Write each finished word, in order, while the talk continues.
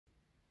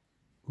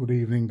Good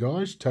evening,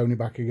 guys. Tony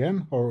back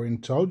again, Horror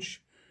in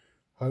Todge.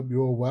 Hope you're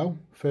all well.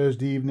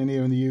 Thursday evening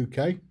here in the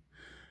UK.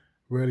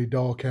 Really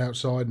dark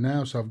outside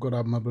now, so I've got to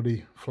have my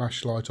bloody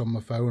flashlight on my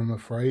phone, I'm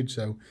afraid.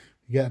 So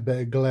if you get a bit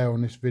of glare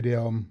on this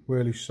video, I'm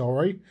really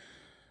sorry.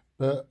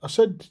 But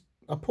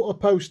I put a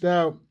post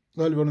out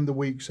earlier on in the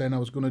week saying I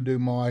was going to do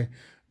my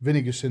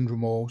Vinegar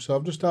Syndrome haul. So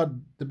I've just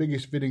had the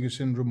biggest Vinegar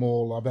Syndrome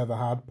haul I've ever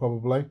had,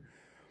 probably.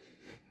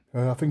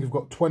 I think I've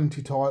got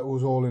 20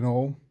 titles all in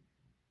all.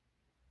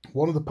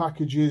 One of the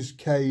packages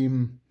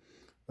came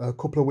a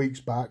couple of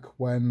weeks back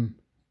when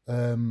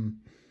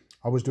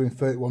I was doing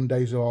 31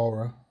 Days of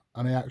Horror,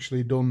 and I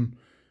actually done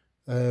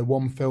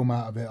one film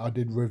out of it. I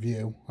did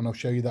review, and I'll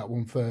show you that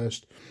one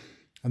first.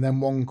 And then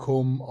one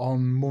come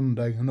on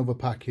Monday, another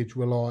package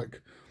with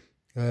like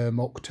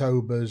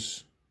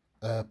October's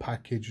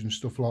package and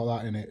stuff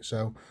like that in it.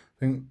 So I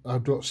think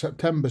I've got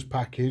September's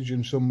package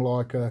and some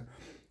like the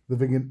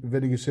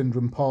Vinegar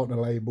Syndrome partner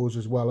labels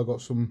as well. I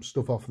got some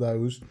stuff off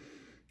those.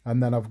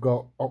 And then I've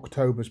got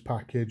October's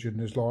package, and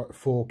there's like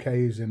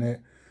 4Ks in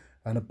it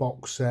and a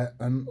box set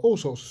and all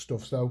sorts of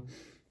stuff. So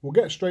we'll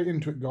get straight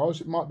into it, guys.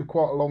 It might be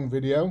quite a long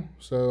video,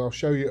 so I'll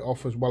show you it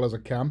off as well as I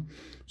can.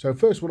 So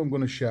first one I'm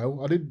going to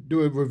show, I did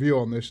do a review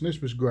on this, and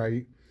this was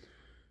great,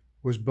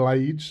 was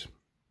Blades.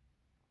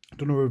 I've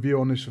done a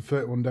review on this for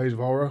 31 Days of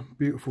Horror.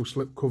 Beautiful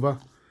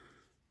slipcover.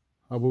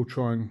 I will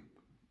try and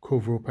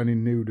cover up any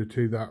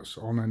nudity that's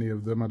on any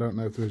of them. I don't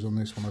know if there is on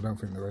this one. I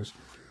don't think there is.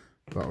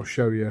 But I'll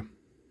show you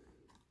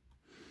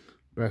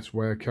best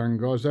way I can,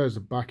 guys. There's the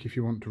back if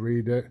you want to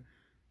read it.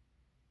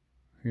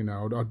 You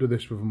know, I'll do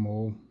this with them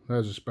all.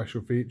 There's the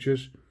special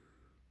features.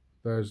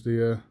 There's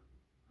the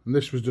and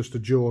this was just a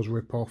Jaws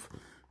rip-off.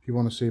 If you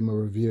want to see my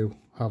review,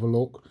 have a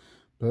look.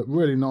 But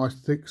really nice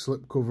thick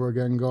slip cover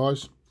again,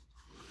 guys.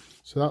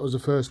 So that was the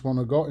first one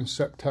I got in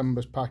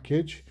September's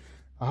package.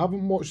 I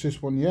haven't watched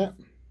this one yet.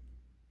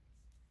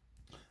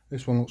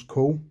 This one looks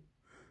cool.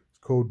 It's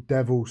called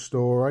Devil's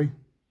Story.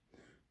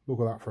 Look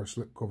at that for a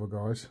slip cover,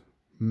 guys.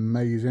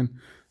 Amazing.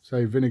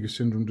 So Vinegar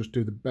Syndrome just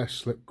do the best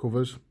slip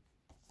covers.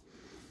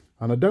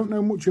 And I don't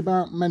know much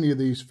about many of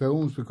these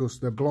films because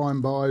they're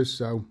blind buys,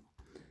 so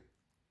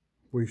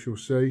we shall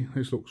see.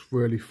 This looks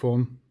really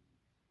fun.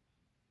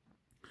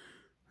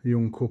 A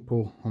young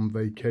couple on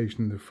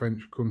vacation in the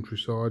French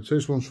countryside. So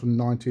this one's from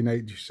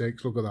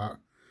 1986. Look at that.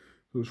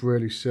 Looks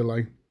really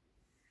silly.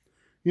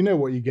 You know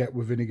what you get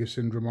with Vinegar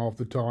Syndrome half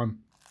the time.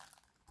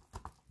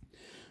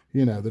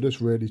 You know, they're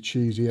just really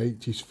cheesy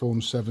 80s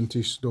fun,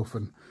 70s stuff,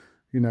 and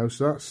you know,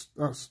 so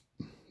that's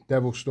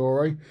Devil's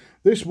Story.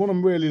 This one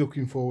I'm really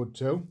looking forward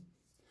to.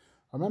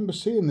 I remember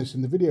seeing this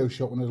in the video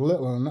shop when I was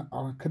little, and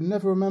I can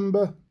never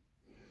remember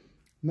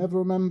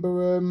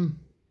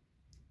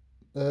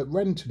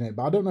renting it,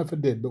 but I don't know if I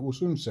did, but we'll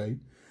soon see.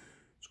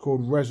 It's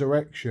called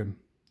Resurrection,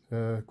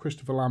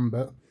 Christopher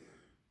Lambert,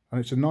 and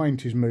it's a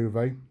 90s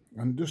movie,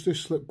 and just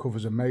this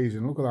slipcover's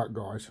amazing. Look at that,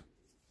 guys.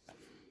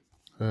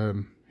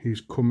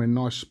 He's coming,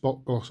 nice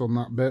spot gloss on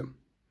that bit.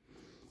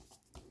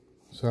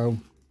 So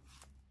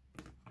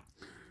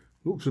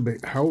looks a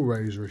bit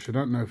Hellraiser-ish. I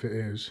don't know if it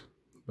is,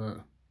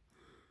 but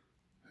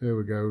here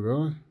we go,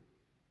 guys.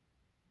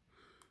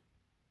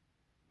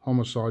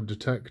 Homicide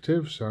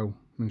detective, so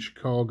in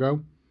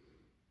Chicago.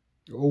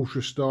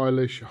 Ultra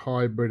stylish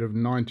hybrid of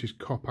 90s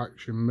cop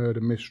action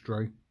murder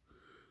mystery.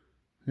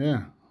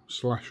 Yeah,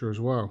 slasher as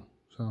well.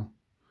 So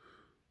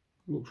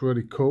looks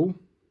really cool.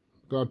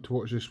 Glad to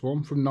watch this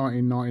one from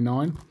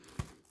 1999.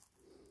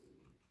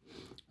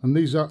 And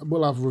these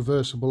will have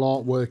reversible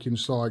artwork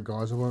inside,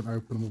 guys. I won't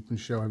open them up and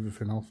show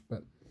everything off,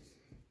 but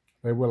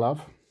they will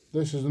have.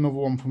 This is another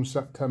one from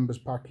September's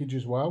package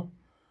as well.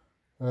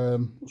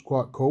 It's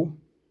quite cool.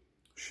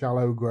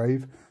 Shallow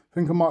Grave. I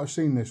think I might have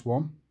seen this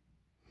one.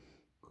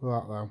 Look at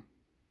that, though.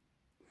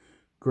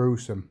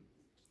 Gruesome.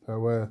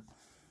 So,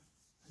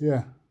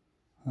 yeah.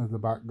 There's the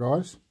back,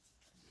 guys.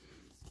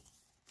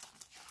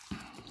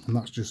 And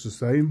that's just the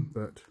same,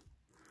 but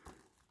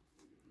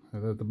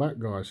there's the back,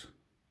 guys.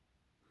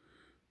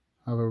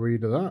 Have a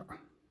read of that.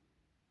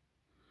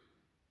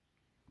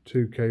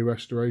 2K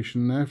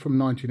restoration there from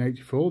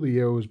 1984, the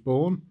year I was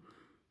born.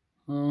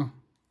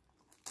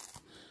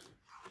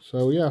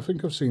 So yeah, I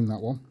think I've seen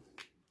that one.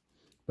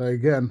 But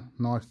again,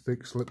 nice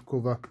thick slip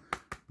cover,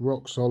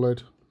 rock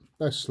solid.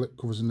 Best slip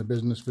covers in the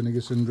business,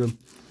 Vinegar Syndrome.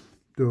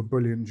 Do a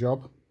brilliant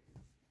job.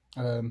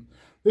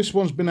 This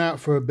one's been out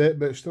for a bit,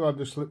 but it still had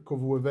the slip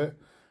cover with it.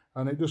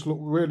 And it just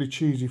looked really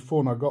cheesy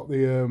fun. I got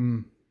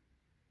the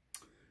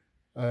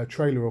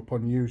trailer up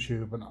on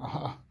YouTube, and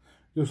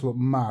just looked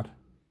mad.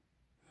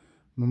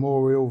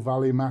 Memorial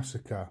Valley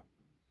Massacre.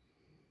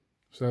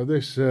 So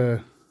this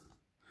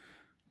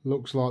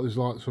looks like there's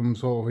like some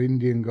sort of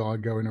Indian guy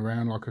going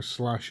around, like a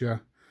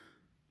slasher.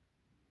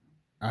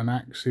 An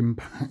axe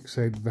impacts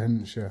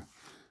adventure.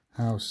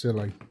 How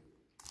silly.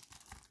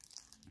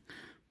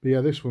 But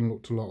yeah, this one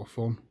looked a lot of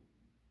fun.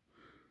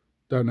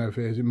 Don't know if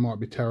it is, it might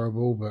be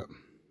terrible, but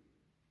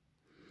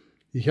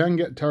you can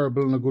get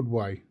terrible in a good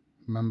way.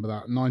 Remember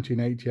that,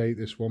 1988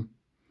 this one.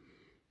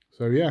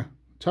 So yeah,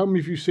 Tell me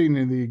if you've seen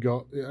any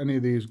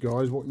of these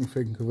guys, what you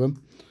think of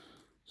them.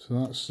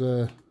 So that's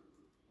that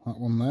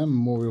one there,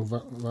 Memorial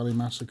Valley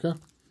Massacre.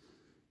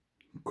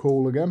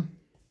 Cool again.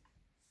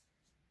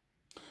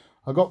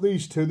 I got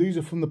these two. These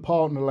are from the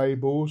partner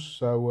labels.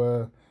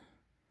 So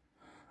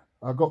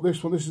I got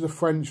this one. This is a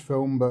French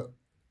film, but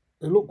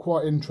it looked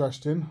quite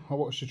interesting. I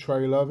watched the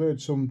trailer. I've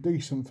heard some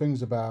decent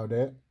things about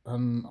it,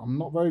 and I'm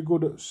not very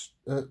good at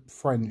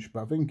French,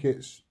 but I think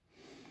it's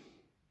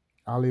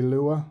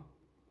Alleluia,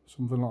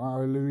 something like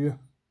Alleluia.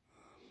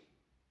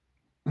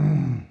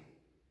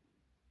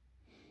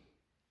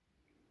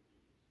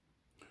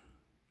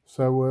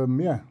 So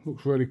yeah,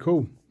 looks really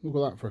cool. Look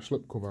at that for a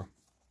slipcover.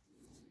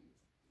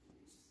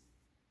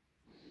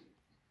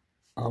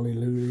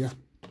 Alleluia.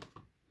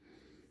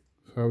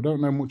 So I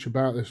don't know much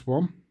about this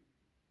one.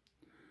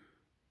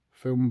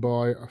 Filmed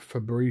by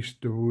Fabrice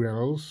de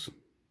Ruelles.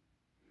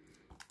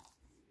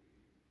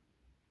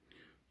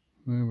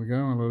 There we go,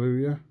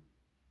 hallelujah.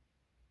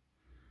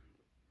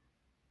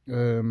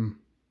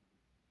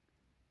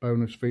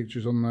 Bonus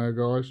features on there,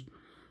 guys.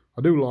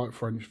 I do like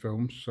French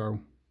films, so,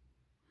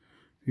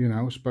 you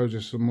know, I suppose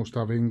this must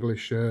have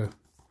English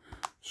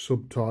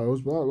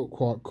subtitles, but that looked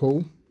quite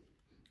cool.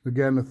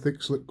 Again, a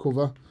thick slip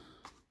cover.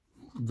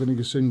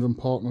 Vinegar Syndrome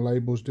partner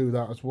labels do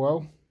that as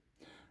well.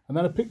 And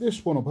then I picked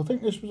this one up. I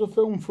think this was a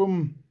film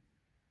from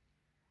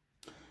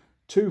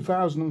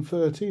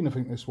 2013, I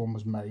think this one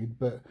was made,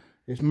 but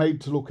it's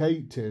made to look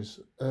 80s.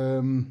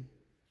 And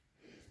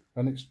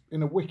it's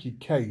in a wicked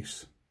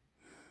case.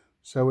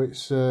 So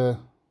it's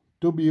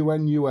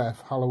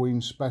WNUF Halloween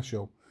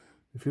Special.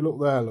 If you look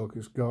there, look,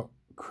 it's got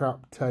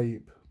crap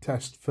tape,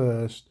 test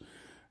first.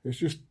 It's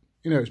just,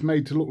 you know, it's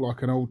made to look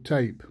like an old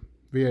tape,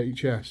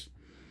 VHS.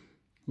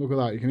 Look at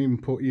that, you can even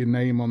put your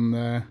name on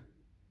there.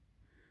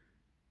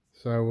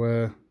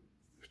 So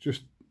it's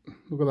just,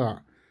 look at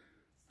that,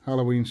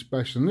 Halloween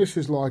Special. And this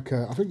is like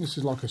a, I think this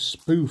is like a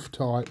spoof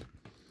type,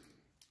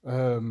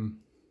 you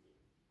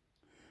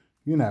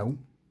know,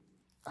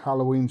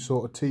 Halloween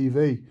sort of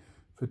TV.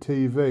 For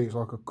TV, it's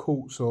like a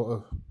cult sort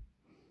of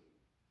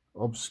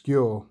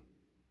obscure.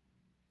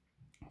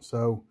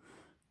 So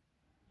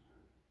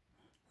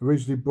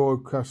originally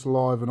broadcast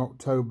live in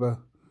October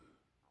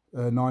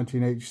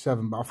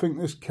 1987, but I think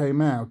this came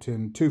out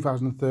in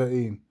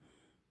 2013.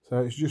 So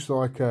it's just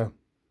like a,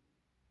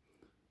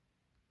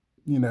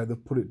 you know,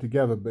 they've put it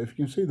together. But if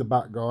you can see the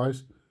back,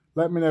 guys,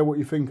 let me know what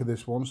you think of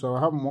this one. So I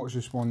haven't watched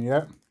this one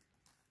yet.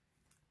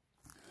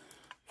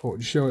 Thought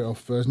I'd show it off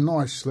first.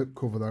 Nice slip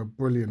cover though,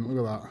 brilliant.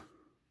 Look at that.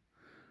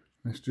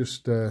 It's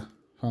just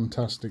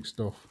fantastic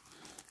stuff.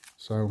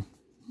 So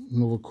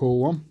another cool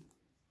one.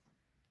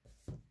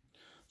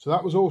 So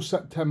that was all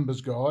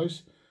September's,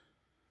 guys.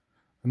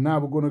 And now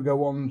we're going to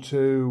go on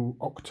to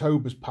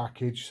October's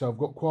package. So I've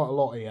got quite a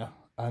lot here.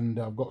 And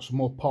I've got some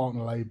more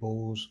partner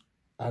labels.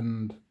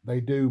 And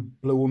they do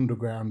Blue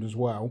Underground as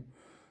well.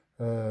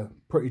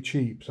 Pretty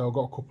cheap. So I've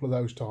got a couple of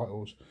those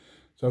titles.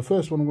 So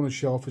first one I'm going to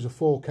show off is a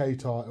 4K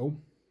title.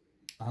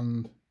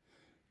 And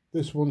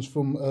this one's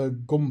from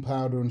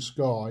Gunpowder and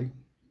Sky,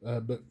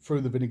 but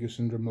through the Vinegar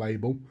Syndrome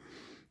label.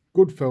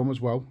 Good film as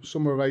well,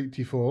 summer of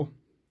 '84.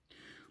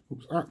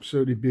 Looks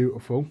absolutely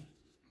beautiful.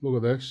 Look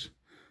at this.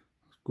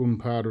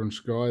 Gunpowder and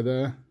Sky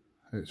there.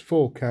 It's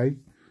 4K.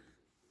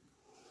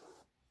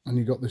 And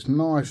you've got this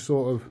nice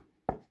sort of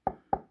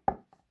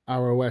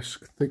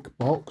Arrow-esque thick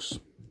box.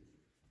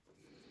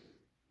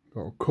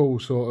 Got a cool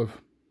sort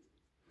of...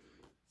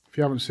 If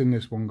you haven't seen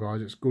this one,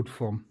 guys, it's good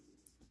fun.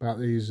 About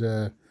these...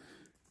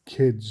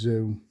 kids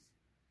who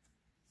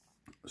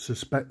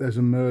suspect there's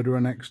a murderer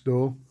next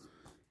door,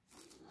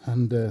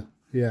 and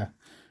yeah,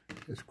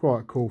 it's quite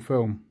a cool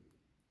film.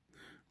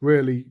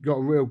 Really got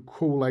a real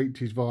cool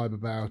 80s vibe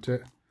about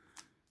it.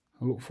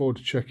 I look forward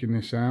to checking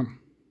this out.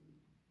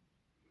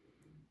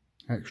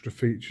 Extra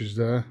features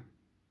there,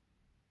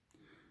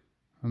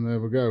 and there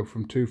we go,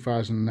 from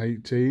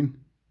 2018.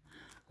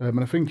 And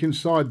I think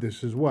inside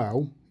this as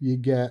well you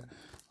get,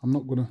 I'm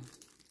not gonna,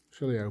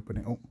 shall I open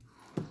it up?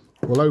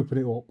 We'll open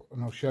it up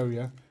and I'll show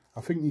you.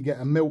 I think you get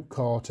a milk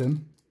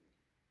carton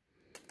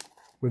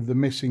with the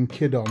missing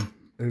kid on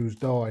who's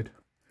died,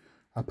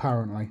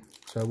 apparently.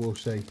 So we'll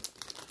see.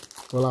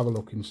 We'll have a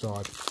look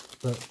inside.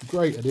 But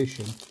great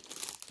addition.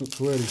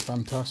 Looks really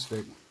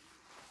fantastic.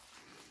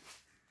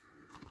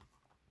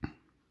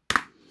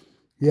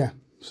 Yeah,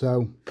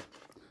 so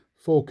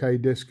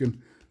 4K disc.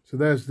 And so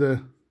there's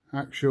the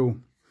actual,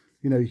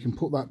 you know, you can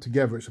put that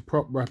together. It's a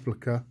prop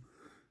replica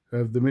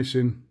of the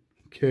missing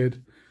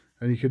kid.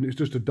 And you can, it's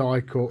just a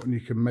die cut, and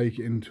you can make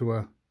it into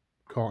a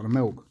carton of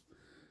milk.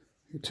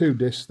 2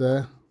 discs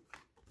there.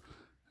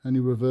 Any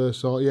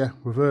reverse art? Yeah,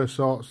 reverse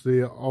art's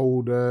the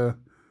old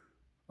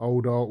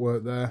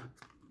artwork there,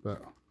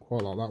 but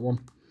quite like that one.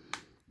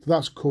 So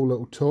that's a cool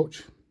little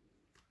touch.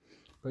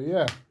 But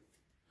yeah,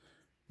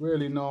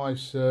 really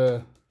nice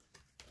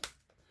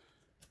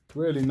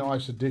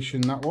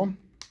addition, that one.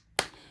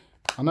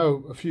 I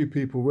know a few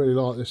people really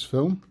like this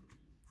film.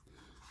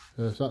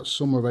 So that's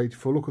summer of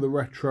 '84. Look at the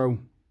retro.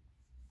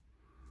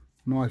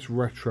 Nice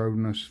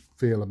retroness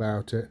feel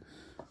about it.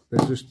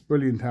 It's just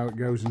brilliant how it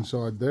goes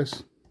inside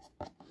this.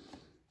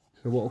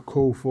 So what a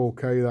cool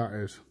 4K that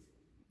is.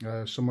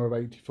 Summer of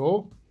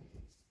 '84.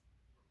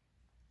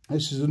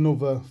 This is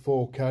another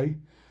 4K.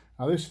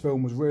 Now this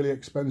film was really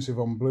expensive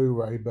on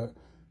Blu-ray, but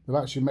they've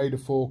actually made a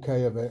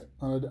 4K of it.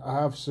 And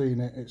I have seen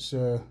it. It's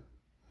a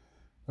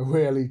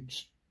really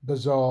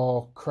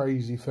bizarre,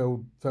 crazy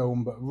film,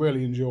 but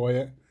really enjoy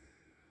it.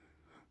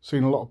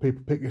 Seen a lot of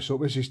people pick this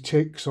up. This is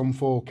Ticks on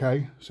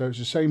 4K. So it's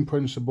the same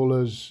principle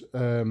as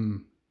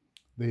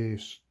the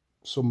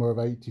Summer of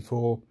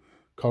 '84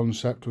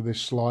 concept with this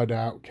slide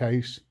out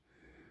case.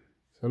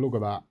 So look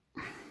at that,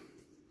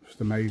 just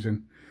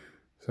amazing.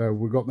 So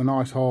we've got the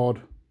nice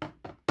hard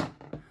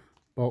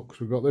box.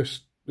 We've got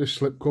this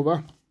slip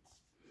cover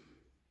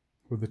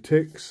with the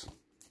Ticks,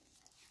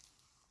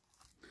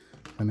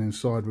 and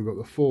inside we've got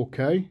the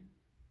 4K,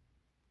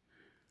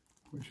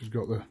 which has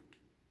got the,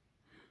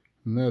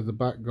 and there's the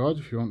back guide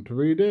if you want to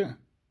read it.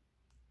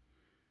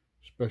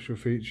 Special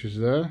features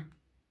there.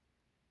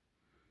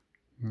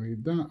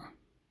 Read that.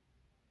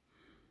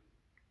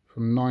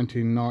 From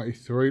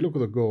 1993. Look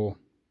at the gore.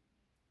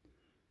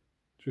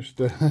 Just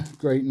a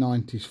great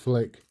 90s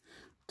flick,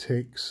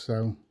 Ticks.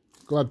 So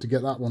glad to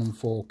get that one on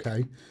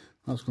 4K.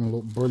 That's going to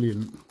look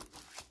brilliant.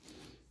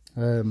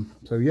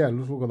 So yeah,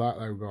 look at that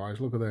though, guys.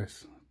 Look at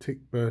this.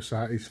 Tick bursts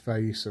out his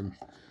face, and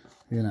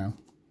you know,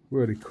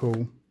 really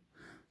cool.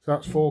 So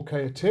that's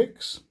 4K of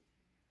Ticks.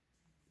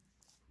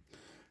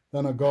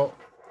 Then I got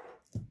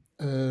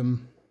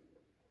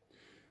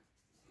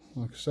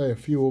like I say, a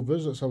few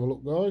others. Let's have a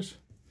look, guys.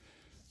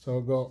 So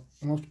I've got,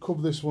 I'm going to have to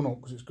cover this one up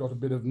because it's got a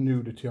bit of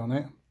nudity on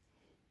it,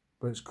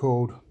 but it's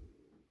called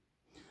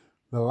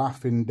The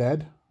Laughing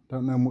Dead.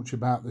 Don't know much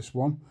about this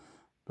one,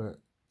 but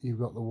you've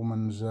got the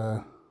woman's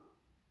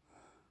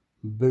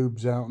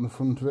boobs out on the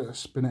front of it.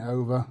 Spin it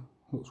over.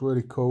 Looks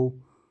really cool.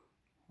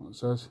 What it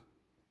says.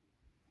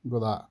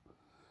 Look at that.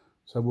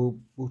 So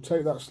we'll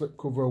take that slip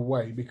cover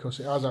away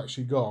because it has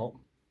actually got,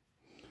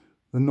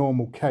 the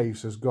normal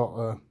case has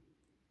got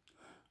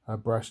a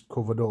breast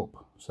covered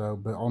up, so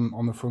but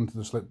on the front of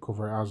the slip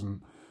cover it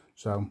hasn't.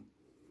 So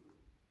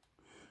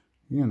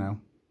you know,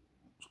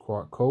 it's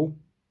quite cool.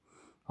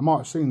 I might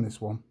have seen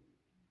this one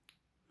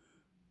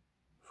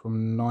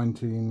from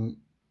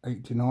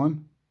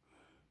 1989.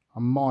 I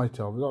might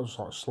have. That was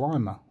like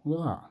Slimer.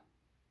 Look at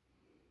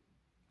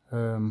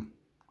that.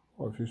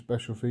 Quite a few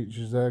special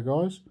features there,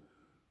 guys.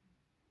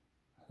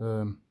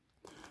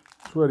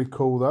 It's really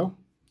cool though.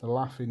 The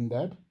Laughing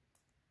Dead.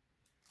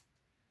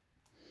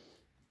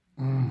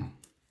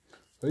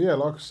 So yeah,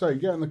 like I say,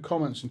 get in the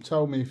comments and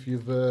tell me if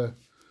you've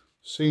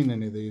seen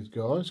any of these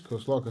guys,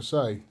 because like I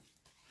say,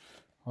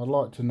 I'd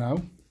like to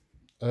know.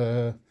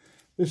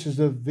 This is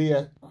the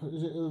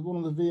is it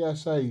one of the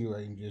VSA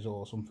ranges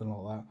or something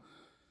like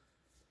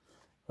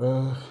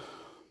that?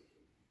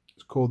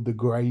 It's called The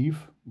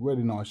Grave.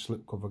 Really nice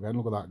slipcover again.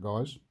 Look at that,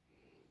 guys.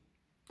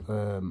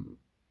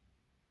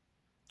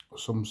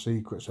 Some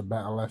secrets are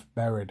better left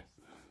buried.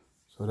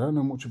 So I don't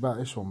know much about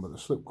this one, but the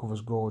slipcover's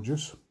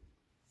gorgeous.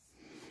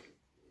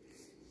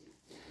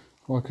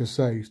 Like I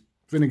say,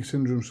 Vinegar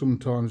Syndrome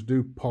sometimes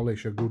do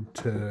polish a good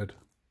turd,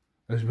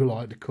 as we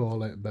like to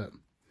call it, but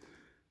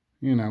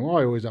you know,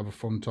 I always have a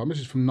fun time. This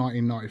is from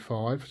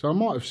 1995, so I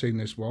might have seen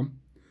this one.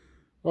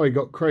 Oh, you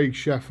got Craig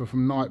Sheffer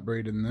from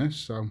Nightbreed in this,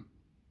 so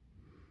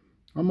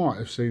I might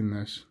have seen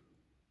this.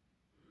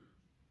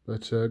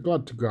 But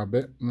glad to grab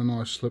it, and a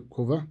nice slip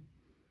cover.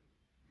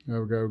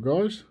 There we go,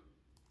 guys.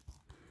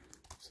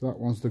 So that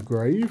one's The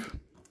Grave,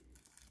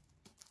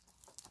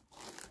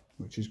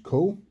 which is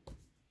cool.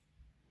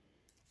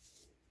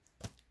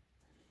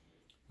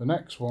 The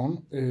next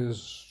one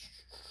is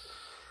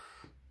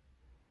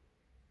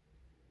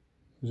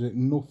it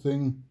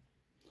Nothing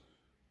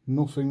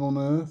on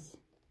Earth?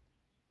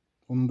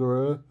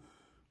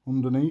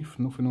 Underneath?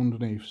 Nothing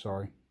Underneath,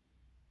 sorry.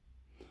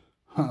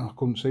 I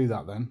couldn't see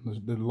that then.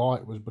 The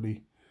light was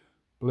pretty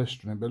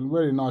blistering, but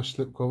really nice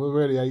slipcover,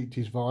 really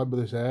 80s vibe with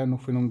this air.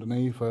 Nothing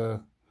Underneath.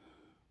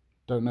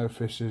 Don't know if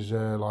this is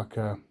like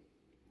an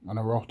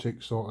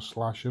erotic sort of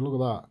slasher. Look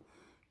at that.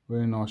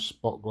 Really nice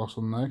spot gloss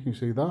on there. Can you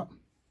see that?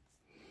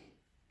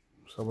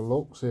 Let's have a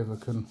look, see if I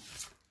can.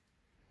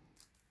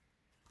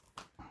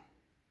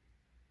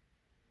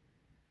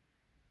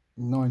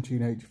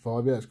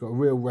 (1985), yeah, it's got a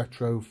real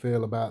retro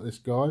feel about this,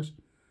 guys.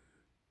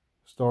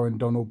 Starring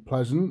Donald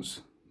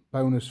Pleasance.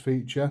 Bonus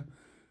feature,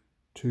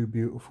 Too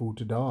Beautiful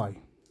to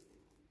Die.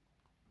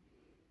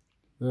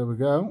 There we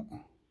go.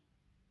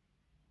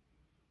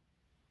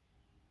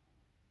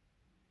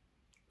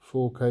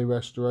 4K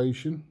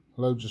restoration,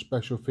 loads of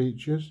special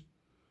features.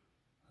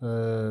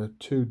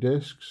 2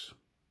 discs.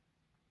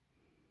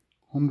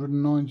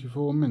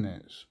 194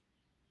 minutes.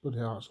 Bloody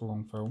hell, that's a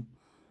long film.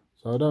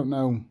 So I don't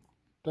know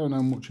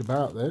much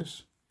about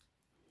this,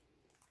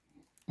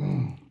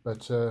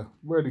 but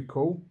really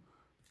cool.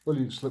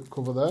 Brilliant slip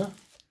cover there.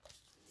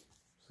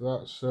 So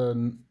that's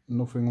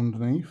Nothing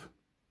Underneath.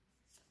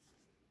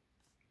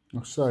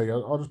 I'll say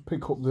I'll just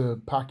pick up the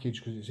package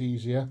because it's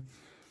easier.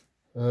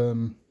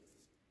 And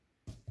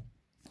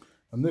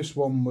this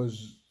one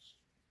was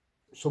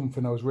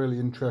something I was really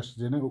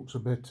interested in. It looks a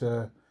bit,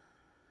 don't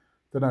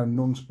know,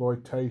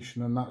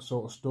 nunsploitation and that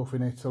sort of stuff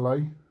in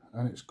Italy,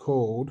 and it's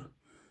called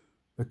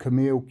the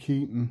Camille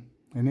Keaton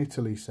in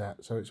Italy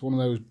set. So it's one of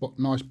those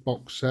nice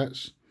box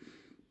sets.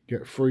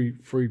 Get free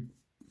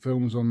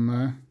films on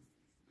there,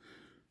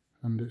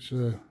 and it's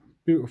a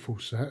beautiful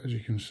set, as you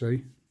can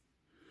see.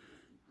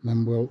 And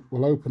then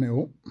we'll open it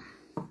up.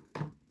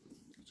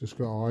 It's just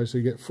got eyes. So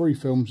you get 3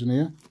 films in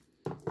here.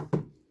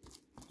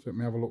 So let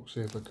me have a look,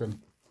 see if I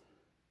can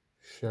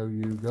show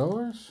you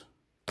guys.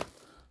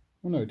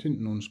 Oh no, it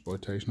didn't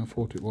nunsploitation. I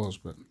thought it was,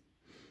 but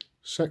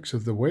Sex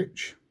of the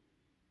Witch.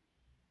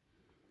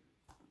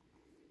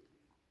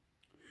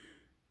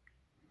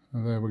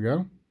 And there we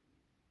go.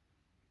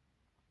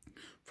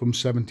 From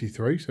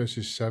 73, so this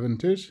is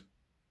 70s.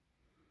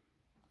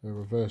 The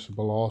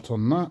reversible art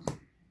on that.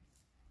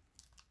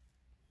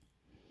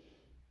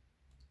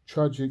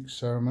 Tragic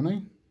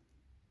Ceremony.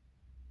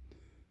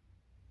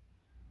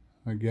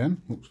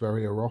 Again, looks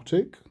very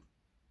erotic.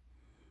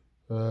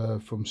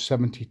 From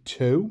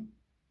 72.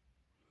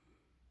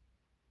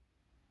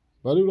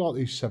 But I do like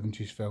these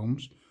 70s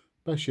films,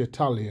 especially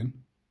Italian.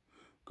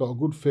 Got a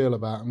good feel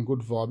about them, good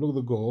vibe. Look at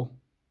the gore.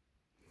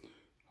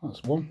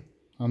 That's one.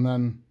 And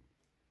then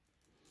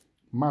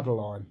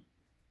Madeline,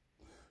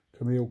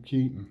 Camille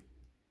Keaton.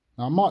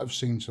 Now I might have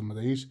seen some of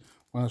these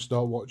when I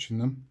start watching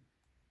them.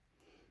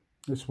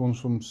 This one's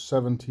from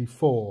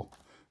 74. So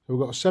we've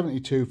got a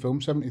 72 film,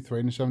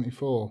 73 and a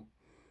 74.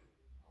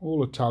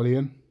 All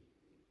Italian.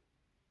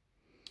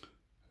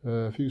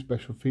 A few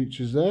special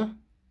features there.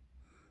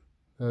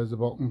 There's the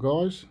bottom,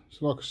 guys.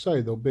 So like I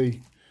say, there'll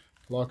be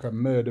like a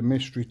murder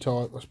mystery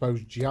type, I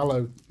suppose,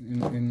 giallo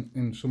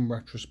in some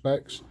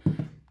retrospects.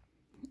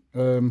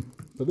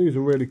 But these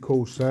are really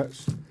cool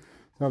sets.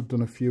 I've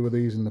done a few of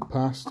these in the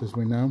past, as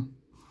we know.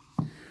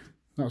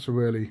 That's a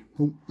really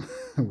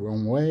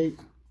wrong way.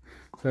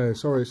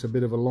 Sorry, it's a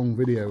bit of a long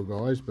video,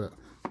 guys, but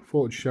I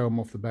thought I'd show them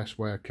off the best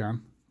way I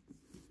can.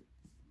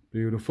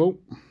 Beautiful.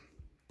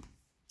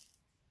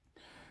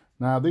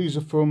 Now these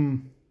are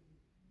from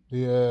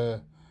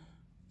the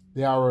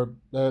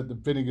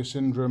Vinegar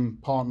Syndrome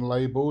partner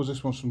labels.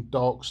 This one's from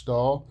Dark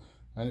Star,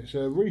 and it's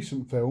a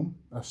recent film,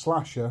 a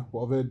slasher,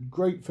 what I've heard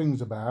great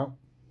things about.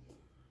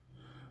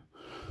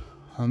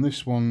 And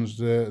this one's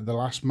the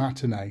Last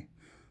Matinee,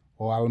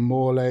 or Al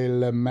Mole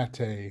le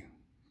Matinee.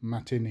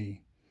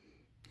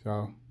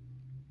 So,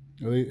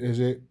 is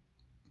it?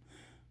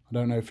 I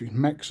don't know if it's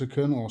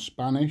Mexican or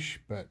Spanish,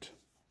 but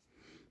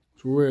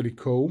it's really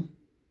cool.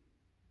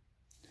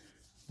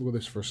 Look at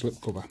this for a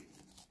slipcover.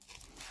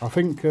 I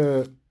think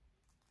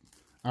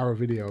our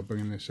video are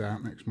bringing this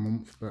out next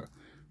month, but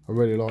I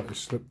really like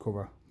this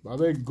slipcover. But I've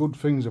heard good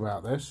things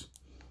about this.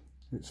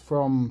 It's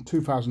from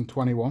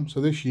 2021, so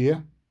this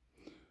year.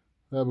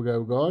 There we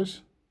go,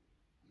 guys.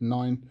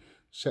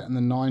 Set in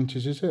the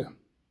 90s, is it? If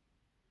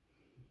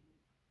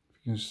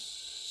you can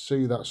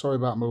see that. Sorry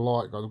about my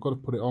light, guys. I've got to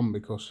put it on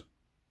because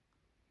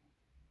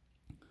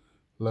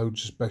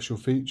loads of special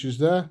features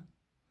there.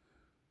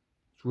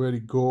 It's really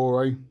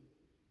gory.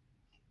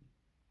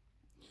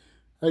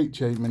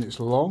 88 minutes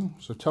long.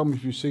 So tell me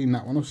if you've seen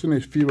that one. I've seen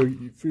a few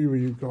of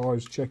you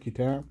guys check it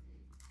out.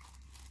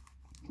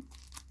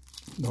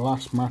 The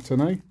Last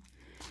Matinee.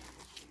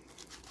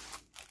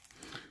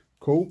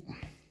 Cool.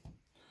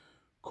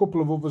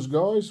 Couple of others,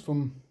 guys,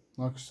 from,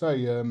 like I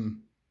say,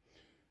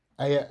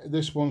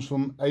 this one's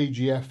from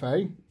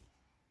AGFA.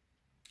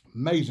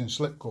 Amazing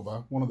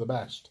slipcover, one of the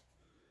best.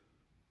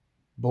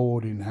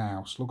 Boarding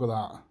House, look at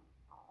that.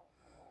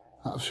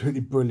 Absolutely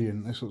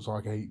brilliant. This looks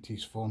like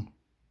 80s fun.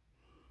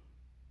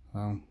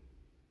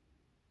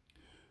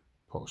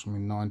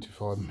 Approximately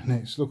 95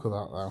 minutes. Look at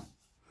that, though.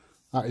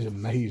 That is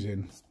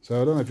amazing.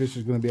 So I don't know if this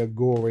is going to be a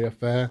gory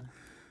affair,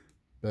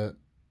 but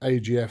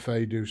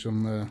AGFA do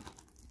some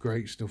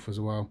great stuff as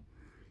well.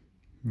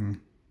 It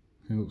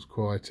looks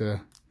quite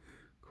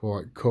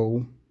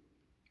cool.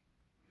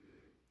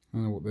 I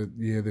don't know what the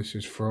year this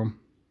is from.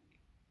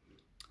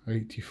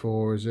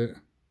 84, is it?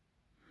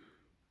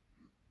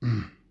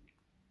 I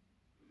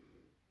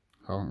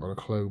haven't got a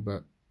clue,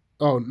 but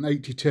oh,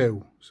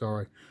 82.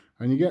 Sorry.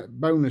 And you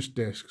get bonus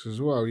discs as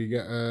well.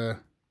 You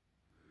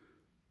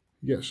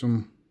get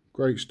some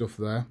great stuff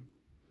there.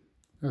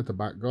 At the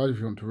back, guys, if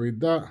you want to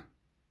read that.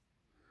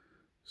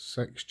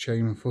 Sex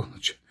chain full.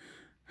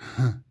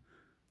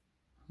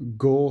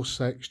 Gore,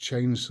 sex,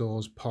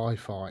 chainsaws, pie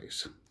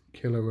fights,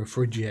 killer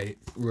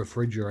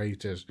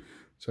refrigerators.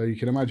 So you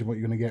can imagine what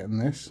you're going to get in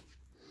this.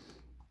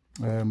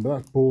 But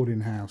that's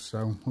Boarding House.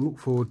 So I look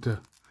forward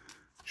to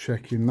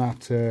checking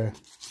that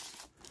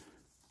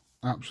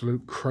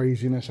absolute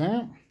craziness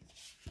out.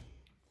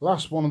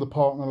 Last one of the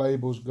partner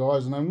labels,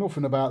 guys. I know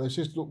nothing about this.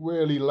 This looked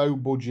really low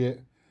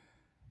budget,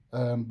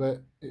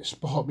 but it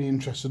sparked me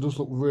interest. It does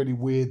look really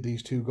weird,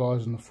 these two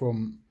guys in the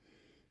front.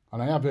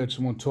 And I have heard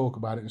someone talk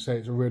about it and say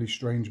it's a really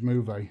strange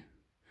movie.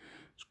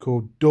 It's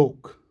called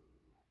Duck,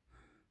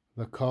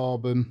 the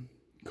Carbine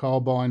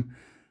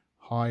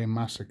High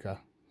Massacre.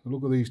 So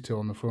look at these two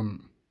on the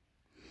front.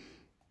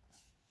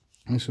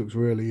 This looks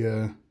really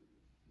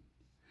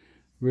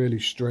Really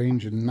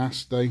strange and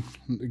nasty.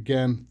 And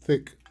again,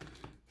 thick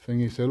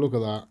thingy. So look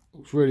at that.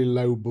 It's really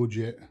low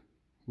budget.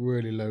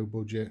 Really low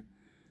budget.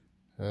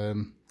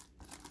 Don't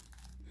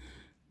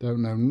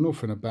know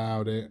nothing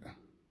about it.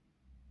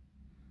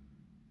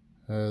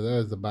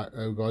 There's the back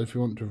though, guys, if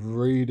you want to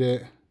read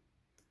it.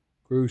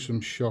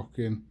 Gruesome,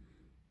 shocking,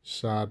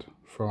 sad,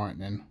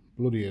 frightening,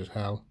 bloody as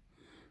hell.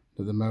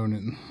 At the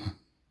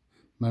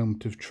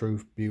moment of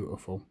truth,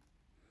 beautiful.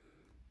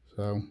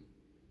 So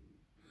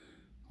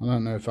I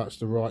don't know if that's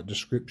the right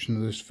description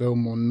of this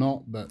film or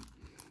not, but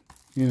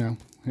you know,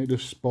 it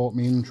just sparked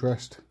me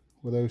interest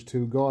with those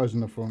two guys in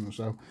the front,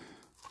 so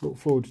look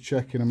forward to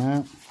checking them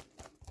out.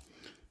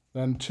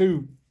 Then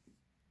two,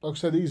 like I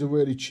said, these are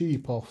really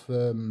cheap off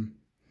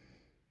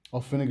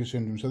Vinegar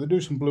Syndrome. So they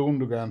do some Blue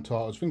Underground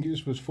titles. I think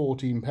this was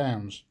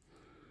 £14,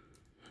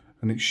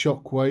 and it's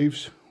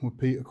Shockwaves with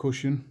Peter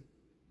Cushing.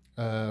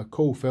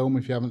 Cool film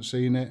if you haven't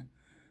seen it.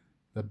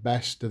 The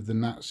best of the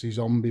Nazi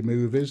zombie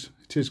movies.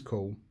 It is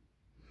cool.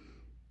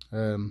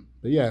 But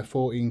yeah,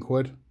 14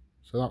 quid.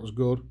 So that was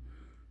good.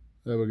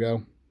 There we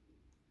go.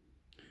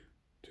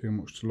 Too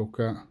much to look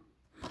at.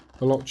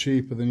 A lot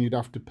cheaper than you'd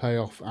have to pay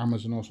off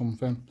Amazon or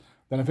something.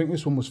 Then I think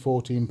this one was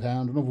 £14.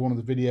 Another one of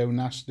the video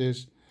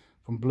nasties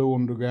from Blue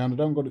Underground. I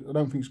don't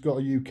think it's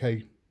got a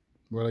UK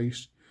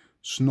release.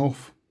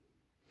 Snuff.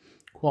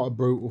 Quite a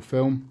brutal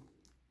film.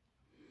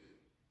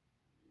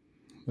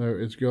 There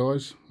it is,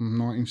 guys, from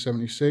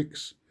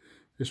 1976.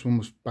 This one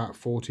was about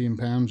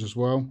 £14 as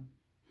well.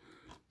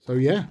 So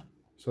yeah,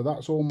 so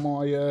that's all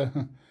my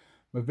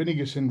my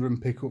Vinegar Syndrome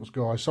pickups,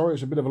 guys. Sorry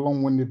it's a bit of a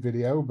long-winded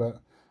video,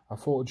 but I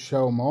thought I'd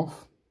show them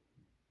off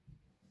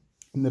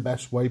in the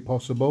best way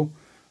possible.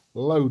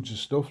 Loads of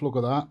stuff, look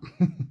at that.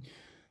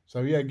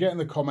 So yeah, get in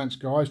the comments,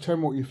 guys. Tell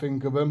me what you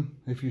think of them,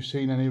 if you've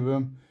seen any of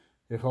them.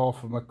 If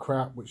half of them are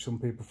crap, which some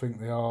people think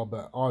they are,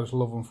 but I just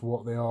love them for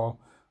what they are.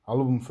 I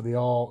love them for the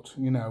art,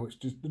 you know,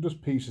 they're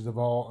just pieces of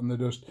art, and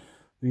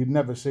you'd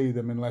never see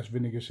them unless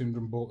Vinegar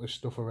Syndrome brought this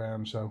stuff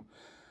around. So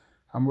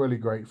I'm really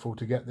grateful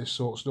to get this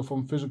sort of stuff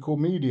on physical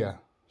media.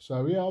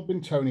 So yeah, I've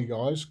been Tony,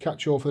 guys.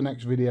 Catch you all for the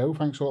next video.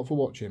 Thanks a lot for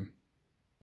watching.